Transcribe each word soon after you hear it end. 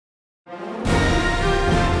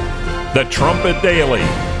The Trumpet Daily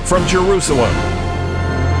from Jerusalem.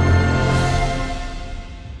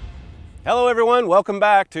 Hello everyone, welcome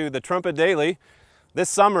back to the Trumpet Daily. This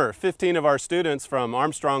summer, 15 of our students from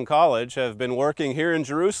Armstrong College have been working here in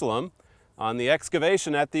Jerusalem on the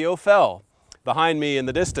excavation at the Ophel. Behind me in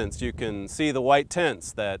the distance you can see the white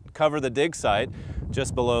tents that cover the dig site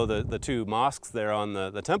just below the two mosques there on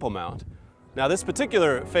the Temple Mount. Now this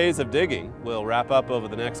particular phase of digging will wrap up over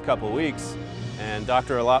the next couple weeks, and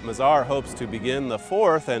Dr. Eilat Mazar hopes to begin the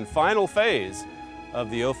fourth and final phase of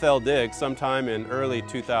the Ophel dig sometime in early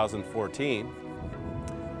 2014.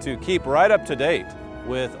 To keep right up to date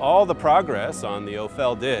with all the progress on the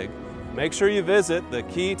Ophel dig, make sure you visit the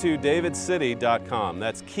keytodavidcity.com.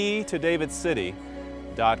 That's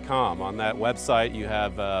keytodavidcity.com. On that website you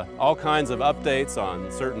have all kinds of updates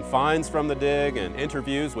on certain finds from the dig and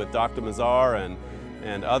interviews with Dr. Mazar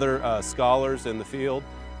and other scholars in the field.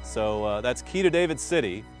 So that's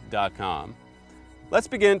keytodavidcity.com. Let's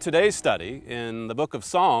begin today's study in the book of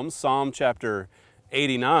Psalms, Psalm chapter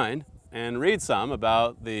 89, and read some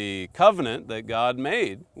about the covenant that God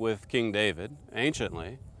made with King David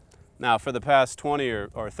anciently. Now, for the past 20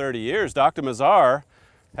 or 30 years, Dr. Mazar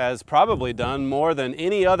has probably done more than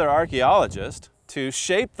any other archaeologist to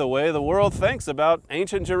shape the way the world thinks about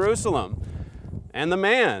ancient Jerusalem and the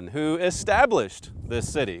man who established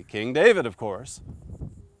this city, King David, of course.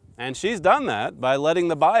 And she's done that by letting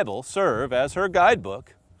the Bible serve as her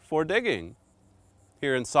guidebook for digging.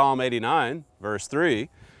 Here in Psalm 89, verse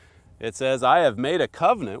 3, it says, "I have made a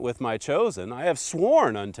covenant with my chosen. I have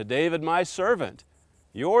sworn unto David my servant.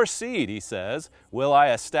 Your seed," he says, "will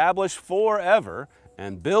I establish forever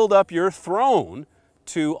and build up your throne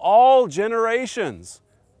to all generations."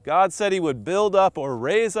 God said he would build up or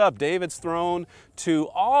raise up David's throne to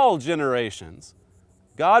all generations.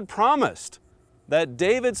 God promised that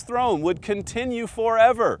David's throne would continue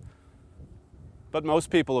forever. But most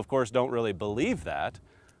people, of course, don't really believe that.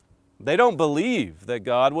 They don't believe that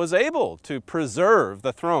God was able to preserve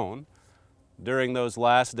the throne during those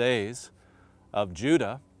last days of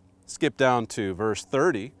Judah. Skip down to verse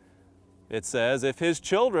 30. It says, "If his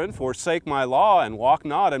children forsake my law and walk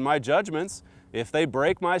not in my judgments, if they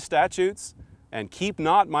break my statutes and keep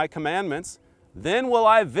not my commandments, then will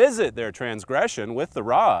I visit their transgression with the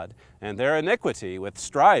rod and their iniquity with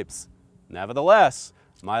stripes. Nevertheless,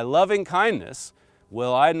 my loving kindness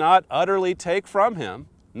will I not utterly take from him,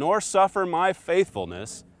 nor suffer my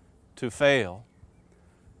faithfulness to fail."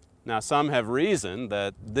 Now, some have reasoned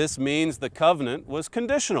that this means the covenant was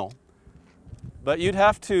conditional, but you'd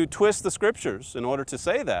have to twist the scriptures in order to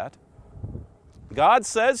say that. God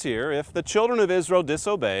says here, if the children of Israel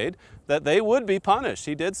disobeyed, that they would be punished.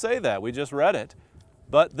 He did say that, we just read it.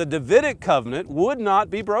 But the Davidic covenant would not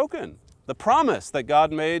be broken. The promise that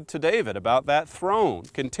God made to David about that throne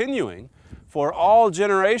continuing for all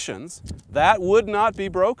generations, that would not be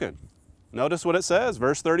broken. Notice what it says,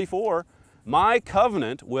 verse 34, "My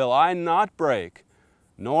covenant will I not break,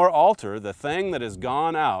 nor alter the thing that is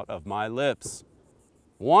gone out of my lips.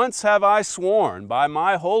 Once have I sworn by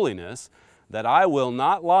my holiness that I will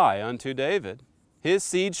not lie unto David. His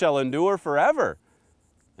seed shall endure forever,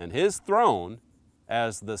 and his throne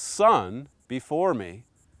as the sun before me."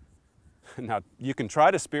 Now, you can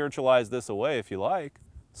try to spiritualize this away if you like.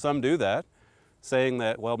 Some do that, saying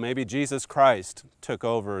that, well, maybe Jesus Christ took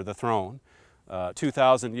over the throne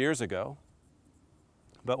 2,000 years ago.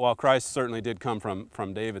 But while Christ certainly did come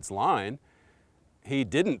from David's line, he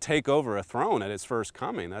didn't take over a throne at his first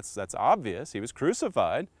coming. That's obvious. He was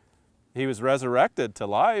crucified. He was resurrected to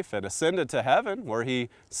life and ascended to heaven, where he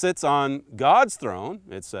sits on God's throne,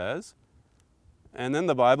 it says. And then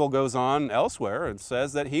the Bible goes on elsewhere and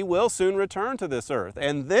says that he will soon return to this earth.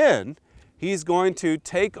 And then he's going to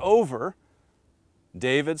take over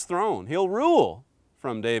David's throne. He'll rule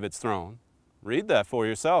from David's throne. Read that for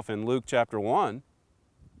yourself in Luke chapter 1.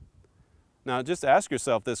 Now just ask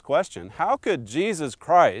yourself this question: how could Jesus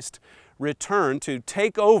Christ return to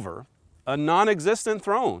take over a non-existent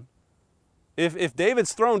throne? If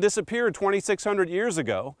David's throne disappeared 2,600 years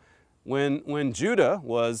ago when Judah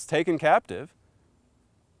was taken captive,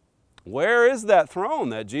 where is that throne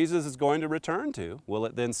that Jesus is going to return to? Will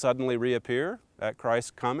it then suddenly reappear at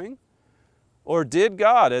Christ's coming? Or did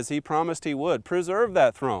God, as he promised he would, preserve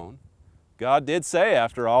that throne? God did say,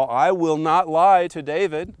 after all, "I will not lie to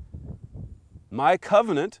David. My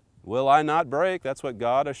covenant will I not break." That's what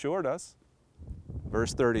God assured us.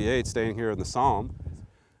 Verse 38, staying here in the Psalm,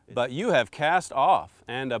 "But you have cast off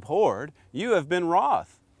and abhorred, you have been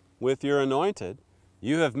wroth with your anointed.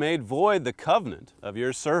 You have made void the covenant of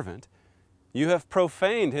your servant. You have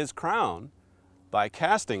profaned his crown by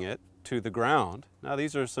casting it to the ground. Now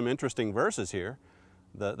these are some interesting verses here.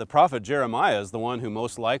 The prophet Jeremiah is the one who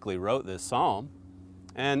most likely wrote this psalm.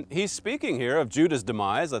 And he's speaking here of Judah's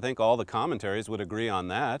demise. I think all the commentaries would agree on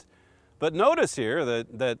that. But notice here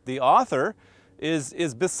that the author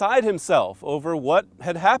is beside himself over what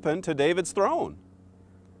had happened to David's throne.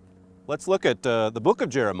 Let's look at the book of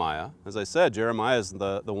Jeremiah. As I said, Jeremiah is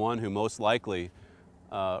the one who most likely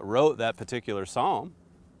wrote that particular psalm.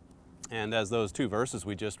 And as those two verses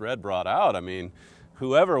we just read brought out, I mean,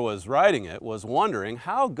 whoever was writing it was wondering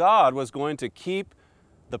how God was going to keep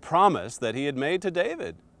the promise that he had made to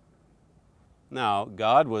David. Now,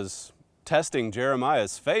 God was testing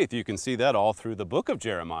Jeremiah's faith. You can see that all through the book of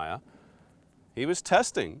Jeremiah. He was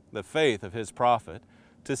testing the faith of his prophet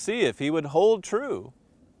to see if he would hold true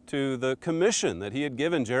to the commission that he had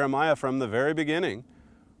given Jeremiah from the very beginning.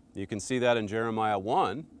 You can see that in Jeremiah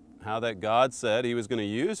 1, how that God said he was going to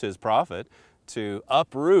use his prophet to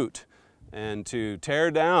uproot and to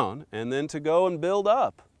tear down and then to go and build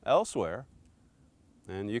up elsewhere.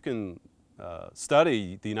 And you can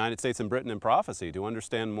study the United States and Britain in prophecy to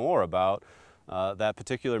understand more about that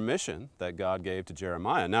particular mission that God gave to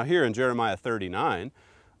Jeremiah. Now here in Jeremiah 39,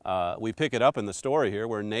 we pick it up in the story here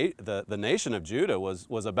where the nation of Judah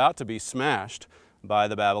was about to be smashed by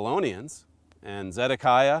the Babylonians. And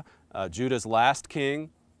Zedekiah, Judah's last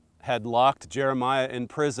king, had locked Jeremiah in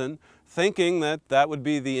prison, thinking that that would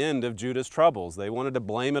be the end of Judah's troubles. They wanted to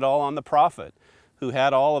blame it all on the prophet, who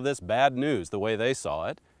had all of this bad news the way they saw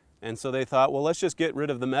it. And so they thought, well, let's just get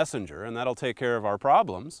rid of the messenger and that'll take care of our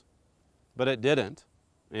problems. But it didn't.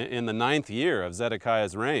 In the 9th year of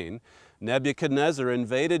Zedekiah's reign, Nebuchadnezzar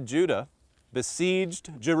invaded Judah,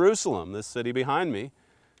 besieged Jerusalem, this city behind me,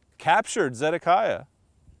 captured Zedekiah,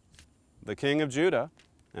 the king of Judah,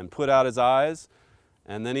 and put out his eyes,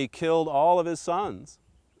 and then he killed all of his sons,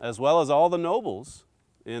 as well as all the nobles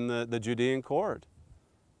in the Judean court.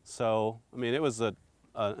 So, I mean, it was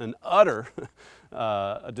an utter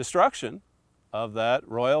destruction of that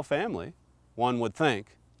royal family, one would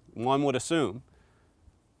think, one would assume.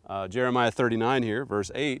 Jeremiah 39 here,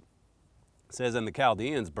 verse 8, says, "And the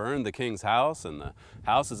Chaldeans burned the king's house and the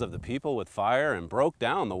houses of the people with fire and broke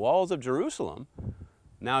down the walls of Jerusalem.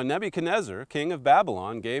 Now Nebuchadnezzar, king of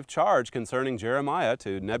Babylon, gave charge concerning Jeremiah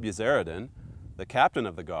to Nebuzaradan, the captain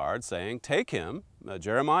of the guard, saying, Take him,"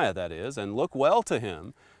 Jeremiah that is, "and look well to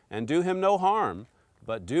him, and do him no harm,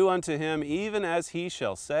 but do unto him even as he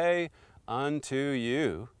shall say unto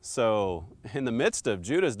you." So in the midst of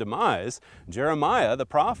Judah's demise, Jeremiah the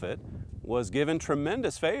prophet was given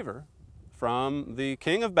tremendous favor from the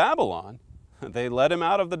king of Babylon. They let him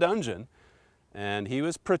out of the dungeon, and he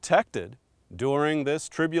was protected during this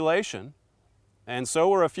tribulation. And so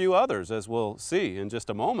were a few others, as we'll see in just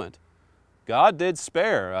a moment. God did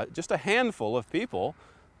spare just a handful of people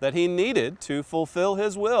that he needed to fulfill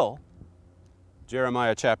his will.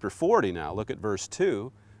 Jeremiah chapter 40 now, look at verse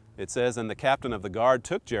 2. It says, "And the captain of the guard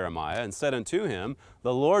took Jeremiah and said unto him,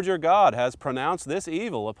 The Lord your God has pronounced this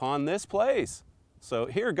evil upon this place." So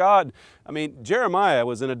here God, I mean, Jeremiah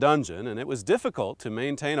was in a dungeon, and it was difficult to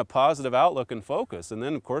maintain a positive outlook and focus. And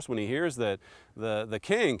then, of course, when he hears that the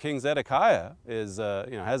king, King Zedekiah, is,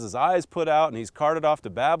 has his eyes put out and he's carted off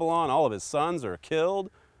to Babylon, all of his sons are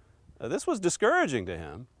killed, this was discouraging to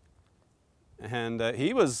him. And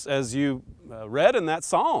he was, as you read in that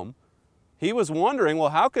psalm, he was wondering, well,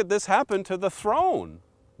 how could this happen to the throne?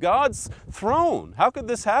 God's throne. How could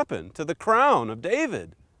this happen to the crown of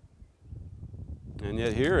David? And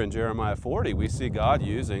yet here in Jeremiah 40, we see God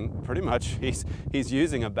using, pretty much, he's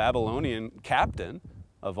using a Babylonian captain,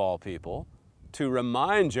 of all people, to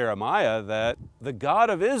remind Jeremiah that the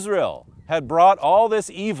God of Israel had brought all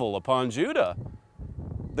this evil upon Judah.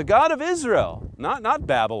 The God of Israel, not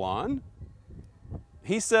Babylon.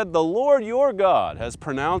 He said, "The Lord your God has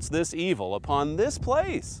pronounced this evil upon this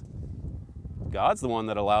place." God's the one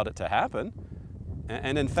that allowed it to happen.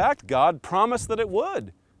 And in fact, God promised that it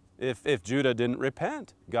would. If Judah didn't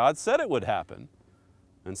repent. God said it would happen.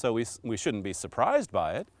 And so we shouldn't be surprised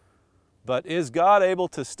by it. But is God able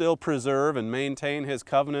to still preserve and maintain his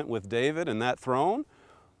covenant with David and that throne,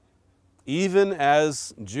 even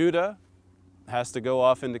as Judah has to go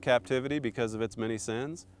off into captivity because of its many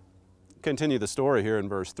sins? Continue the story here in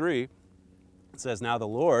verse 3. It says, "Now the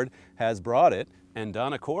Lord has brought it and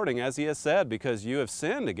done according as he has said, because you have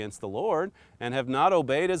sinned against the Lord and have not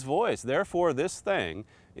obeyed his voice. Therefore this thing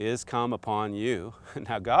is come upon you."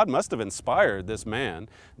 Now God must have inspired this man,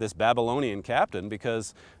 this Babylonian captain,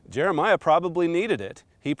 because Jeremiah probably needed it.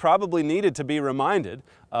 He probably needed to be reminded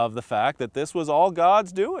of the fact that this was all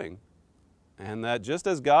God's doing, and that just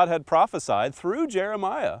as God had prophesied through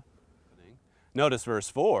Jeremiah. Notice verse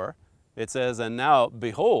 4, It says, "And now,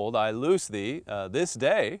 behold, I loose thee this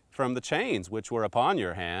day from the chains which were upon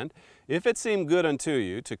your hand. If it seem good unto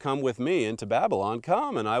you to come with me into Babylon,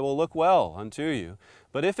 come, and I will look well unto you.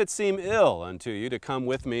 But if it seem ill unto you to come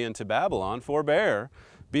with me into Babylon, forbear.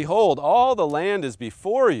 Behold, all the land is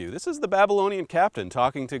before you." This is the Babylonian captain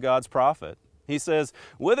talking to God's prophet. He says,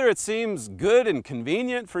 "Whither it seems good and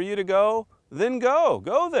convenient for you to go, then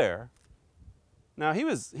go there." Now he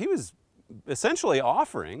was essentially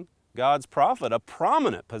offering God's prophet a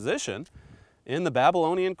prominent position in the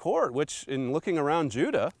Babylonian court, which, in looking around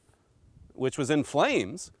Judah, which was in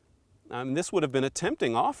flames, this would have been a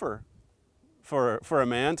tempting offer for a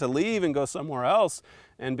man to leave and go somewhere else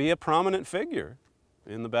and be a prominent figure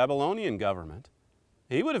in the Babylonian government.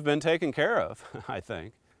 He would have been taken care of, I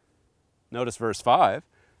think. Notice verse 5.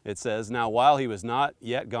 It says, "Now while he was not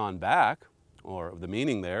yet gone back," or the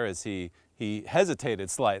meaning there is he hesitated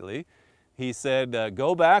slightly, he said,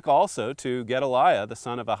 "Go back also to Gedaliah, the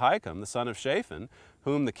son of Ahikam, the son of Shaphan,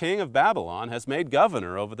 whom the king of Babylon has made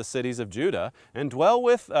governor over the cities of Judah, and dwell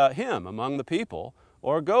with him among the people,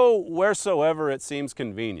 or go wheresoever it seems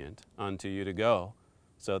convenient unto you to go."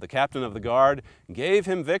 So the captain of the guard gave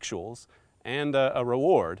him victuals and a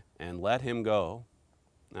reward, and let him go.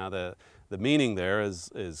 Now the meaning there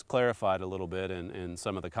is clarified a little bit in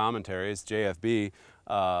some of the commentaries. JFB,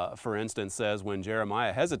 for instance, says when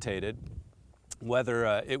Jeremiah hesitated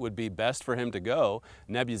whether it would be best for him to go,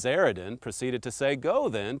 Nebuzaradan proceeded to say, "Go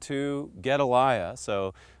then to Gedaliah."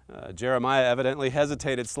 So Jeremiah evidently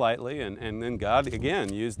hesitated slightly, and then God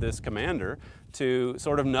again used this commander to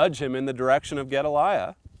sort of nudge him in the direction of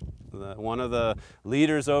Gedaliah, one of the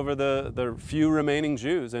leaders over the few remaining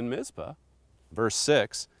Jews in Mizpah. Verse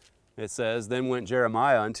 6, it says, "Then went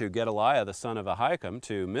Jeremiah unto Gedaliah the son of Ahikam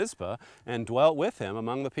to Mizpah, and dwelt with him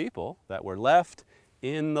among the people that were left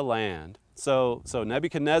in the land." So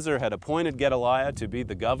Nebuchadnezzar had appointed Gedaliah to be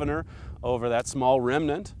the governor over that small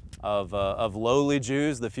remnant of lowly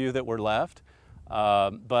Jews, the few that were left.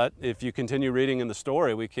 But if you continue reading in the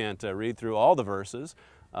story, we can't read through all the verses.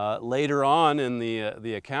 Later on in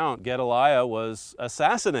the account, Gedaliah was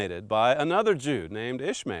assassinated by another Jew named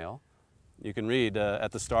Ishmael. You can read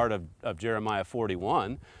at the start of Jeremiah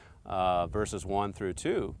 41, verses 1 through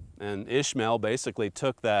 2. And Ishmael basically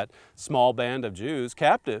took that small band of Jews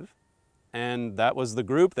captive, and that was the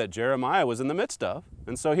group that Jeremiah was in the midst of.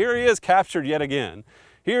 And so here he is captured yet again.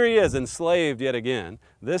 Here he is enslaved yet again,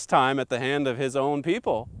 this time at the hand of his own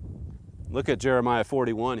people. Look at Jeremiah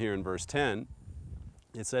 41 here in verse 10.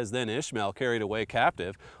 It says, "Then Ishmael carried away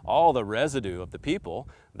captive all the residue of the people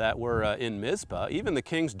that were in Mizpah, even the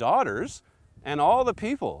king's daughters, and all the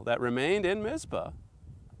people that remained in Mizpah."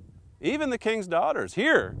 Even the king's daughters.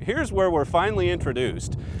 Here's where we're finally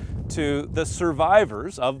introduced to the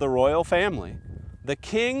survivors of the royal family. The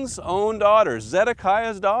king's own daughters,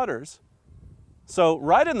 Zedekiah's daughters. So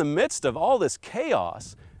right in the midst of all this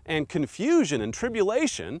chaos and confusion and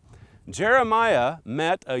tribulation, Jeremiah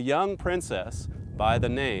met a young princess by the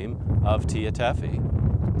name of Tiatefi.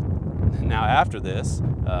 Now after this,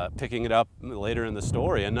 picking it up later in the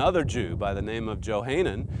story, another Jew by the name of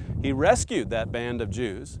Johanan, he rescued that band of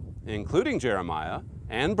Jews, including Jeremiah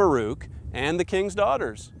and Baruch and the king's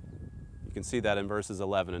daughters. You can see that in verses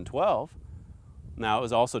 11 and 12. Now it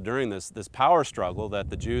was also during this power struggle that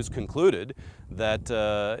the Jews concluded that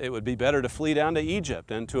it would be better to flee down to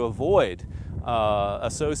Egypt and to avoid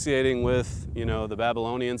associating with the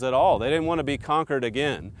Babylonians at all. They didn't want to be conquered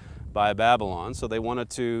again by Babylon, so they wanted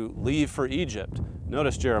to leave for Egypt.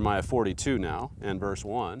 Notice Jeremiah 42 now, and verse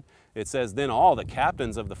 1. It says, "Then all the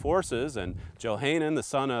captains of the forces, and Johanan the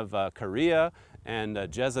son of Kareah, and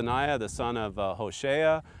Jezaniah the son of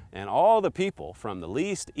Hoshea, and all the people, from the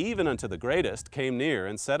least even unto the greatest, came near,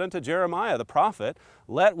 and said unto Jeremiah the prophet,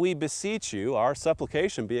 Let we beseech you, our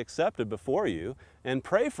supplication be accepted before you, and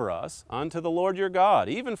pray for us unto the Lord your God,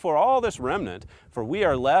 even for all this remnant, for we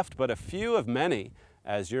are left but a few of many,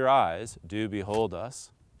 as your eyes do behold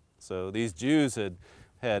us." So these Jews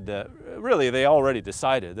had really, they already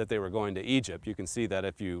decided that they were going to Egypt. You can see that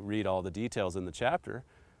if you read all the details in the chapter.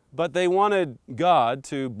 But they wanted God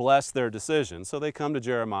to bless their decision. So they come to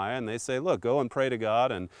Jeremiah and they say, "Look, go and pray to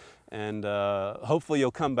God, and hopefully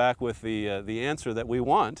you'll come back with the answer that we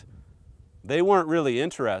want." They weren't really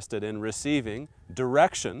interested in receiving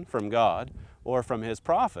direction from God or from his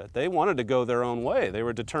prophet. They wanted to go their own way. They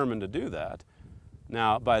were determined to do that.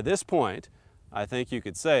 Now, by this point, I think you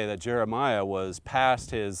could say that Jeremiah was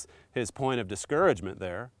past his point of discouragement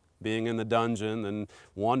there, being in the dungeon and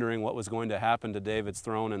wondering what was going to happen to David's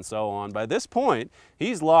throne and so on. By this point,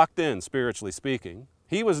 he's locked in, spiritually speaking.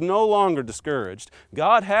 He was no longer discouraged.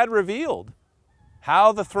 God had revealed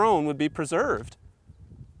how the throne would be preserved.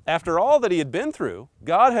 After all that he had been through,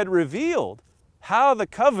 God had revealed how the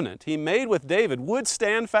covenant he made with David would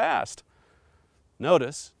stand fast.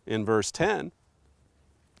 Notice in verse 10,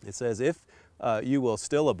 it says, if you will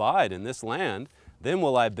still abide in this land, then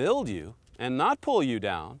will I build you and not pull you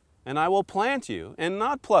down, and I will plant you and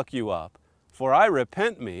not pluck you up, for I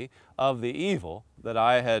repent me of the evil that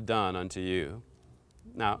I had done unto you.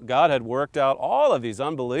 Now, God had worked out all of these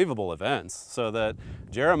unbelievable events so that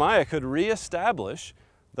Jeremiah could reestablish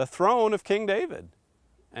the throne of King David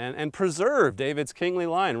and preserve David's kingly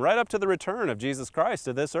line right up to the return of Jesus Christ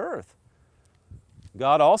to this earth.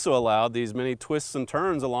 God also allowed these many twists and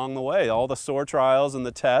turns along the way, all the sore trials and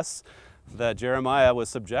the tests that Jeremiah was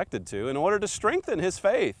subjected to in order to strengthen his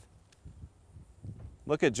faith.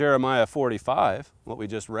 Look at Jeremiah 45, what we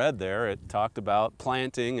just read there. It talked about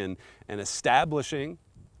planting and establishing.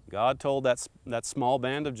 God told that small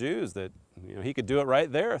band of Jews that he could do it right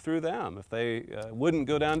there through them if they wouldn't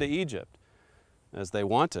go down to Egypt as they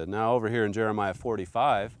wanted. Now over here in Jeremiah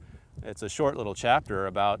 45, it's a short little chapter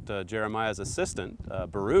about Jeremiah's assistant,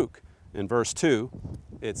 Baruch. In verse 2,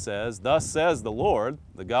 it says, thus says the Lord,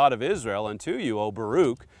 the God of Israel, unto you, O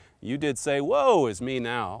Baruch, you did say, woe is me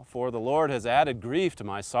now, for the Lord has added grief to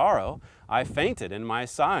my sorrow. I fainted in my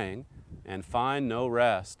sighing, and find no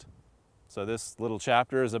rest. So this little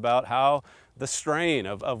chapter is about how the strain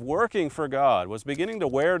of working for God was beginning to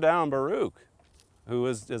wear down Baruch, who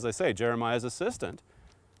was, as I say, Jeremiah's assistant.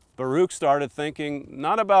 Baruch started thinking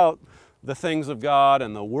not about the things of God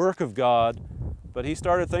and the work of God, but he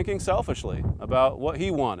started thinking selfishly about what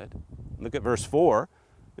he wanted. Look at verse 4.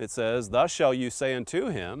 It says, thus shall you say unto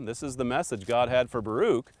him, this is the message God had for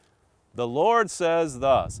Baruch, the Lord says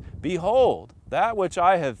thus, behold, that which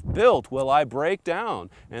I have built will I break down,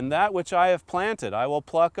 and that which I have planted I will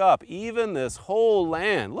pluck up, even this whole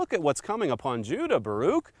land. Look at what's coming upon Judah,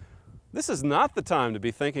 Baruch. This is not the time to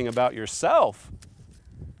be thinking about yourself.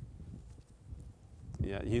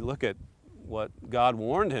 Yeah, you look at what God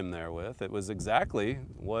warned him there with. It was exactly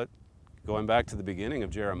what, going back to the beginning of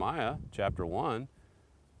Jeremiah, chapter 1,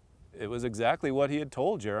 it was exactly what he had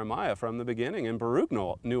told Jeremiah from the beginning, and Baruch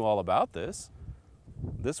knew all about this.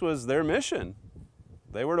 This was their mission.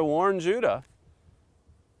 They were to warn Judah,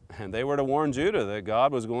 and they were to warn Judah that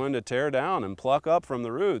God was going to tear down and pluck up from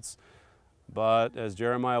the roots. But as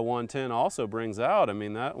Jeremiah 1:10 also brings out, I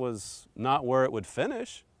mean, that was not where it would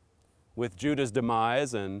finish, with Judah's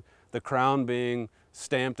demise and the crown being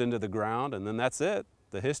stamped into the ground, and then that's it.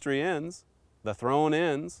 The history ends, the throne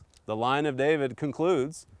ends, the line of David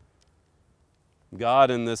concludes.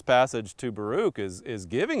 God in this passage to Baruch is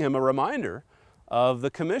giving him a reminder of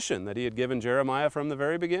the commission that he had given Jeremiah from the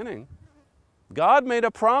very beginning. God made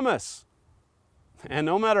a promise, and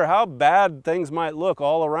no matter how bad things might look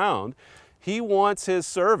all around, he wants his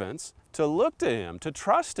servants to look to him, to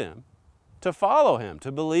trust him, to follow him,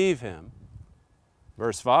 to believe him.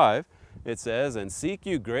 Verse 5, it says, and seek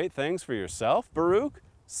you great things for yourself, Baruch?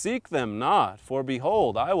 Seek them not, for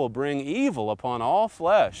behold, I will bring evil upon all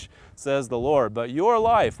flesh, says the Lord, but your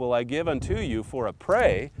life will I give unto you for a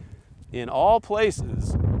prey in all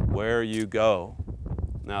places where you go.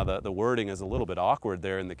 Now the wording is a little bit awkward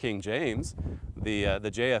there in the King James. The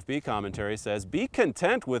JFB commentary says, be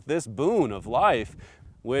content with this boon of life,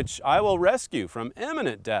 which I will rescue from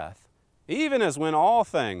imminent death, even as when all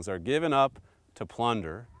things are given up to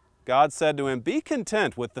plunder. God said to him, be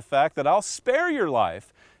content with the fact that I'll spare your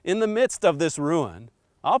life in the midst of this ruin.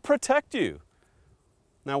 I'll protect you.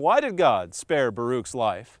 Now, why did God spare Baruch's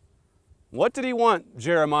life? What did he want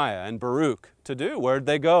Jeremiah and Baruch to do? Where'd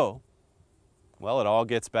they go? Well, it all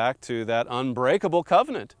gets back to that unbreakable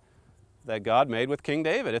covenant that God made with King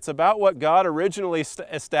David. It's about what God originally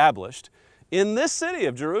established in this city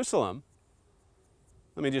of Jerusalem.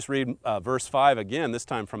 Let me just read verse 5 again, this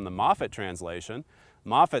time from the Moffat translation.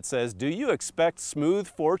 Moffat says, do you expect smooth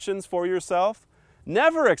fortunes for yourself?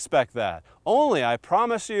 Never expect that. Only I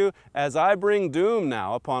promise you, as I bring doom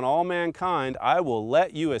now upon all mankind, I will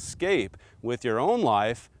let you escape with your own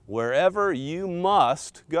life wherever you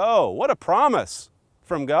must go. What a promise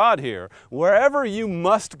from God here. Wherever you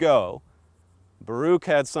must go. Baruch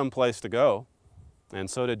had some place to go, and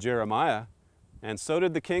so did Jeremiah, and so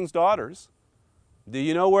did the king's daughters. Do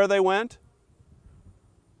you know where they went?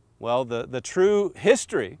 Well, the true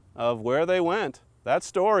history of where they went, that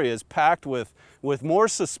story is packed with more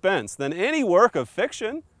suspense than any work of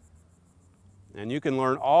fiction. And you can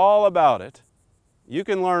learn all about it. You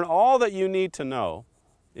can learn all that you need to know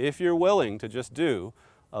if you're willing to just do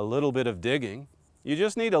a little bit of digging. You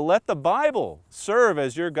just need to let the Bible serve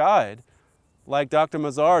as your guide, like Dr.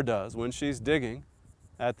 Mazar does when she's digging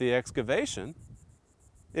at the excavation.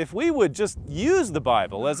 if we would just use the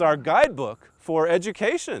Bible as our guidebook for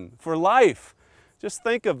education, for life. Just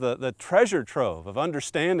think of the treasure trove of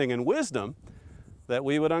understanding and wisdom that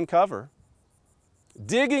we would uncover.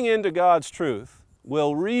 Digging into God's truth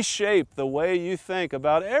will reshape the way you think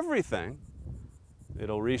about everything.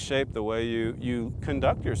 It'll reshape the way you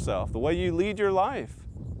conduct yourself, the way you lead your life.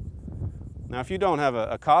 Now, if you don't have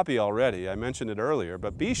a copy already, I mentioned it earlier,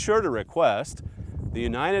 but be sure to request The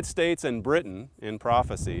United States and Britain in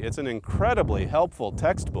Prophecy. It's an incredibly helpful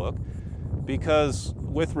textbook because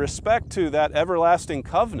with respect to that everlasting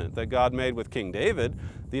covenant that God made with King David,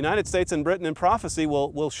 the United States and Britain in Prophecy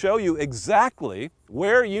will show you exactly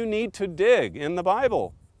where you need to dig in the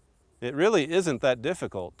Bible. It really isn't that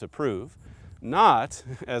difficult to prove. Not,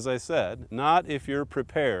 as I said, not if you're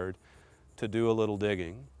prepared to do a little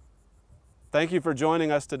digging. Thank you for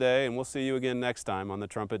joining us today, and we'll see you again next time on the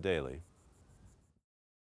Trumpet Daily.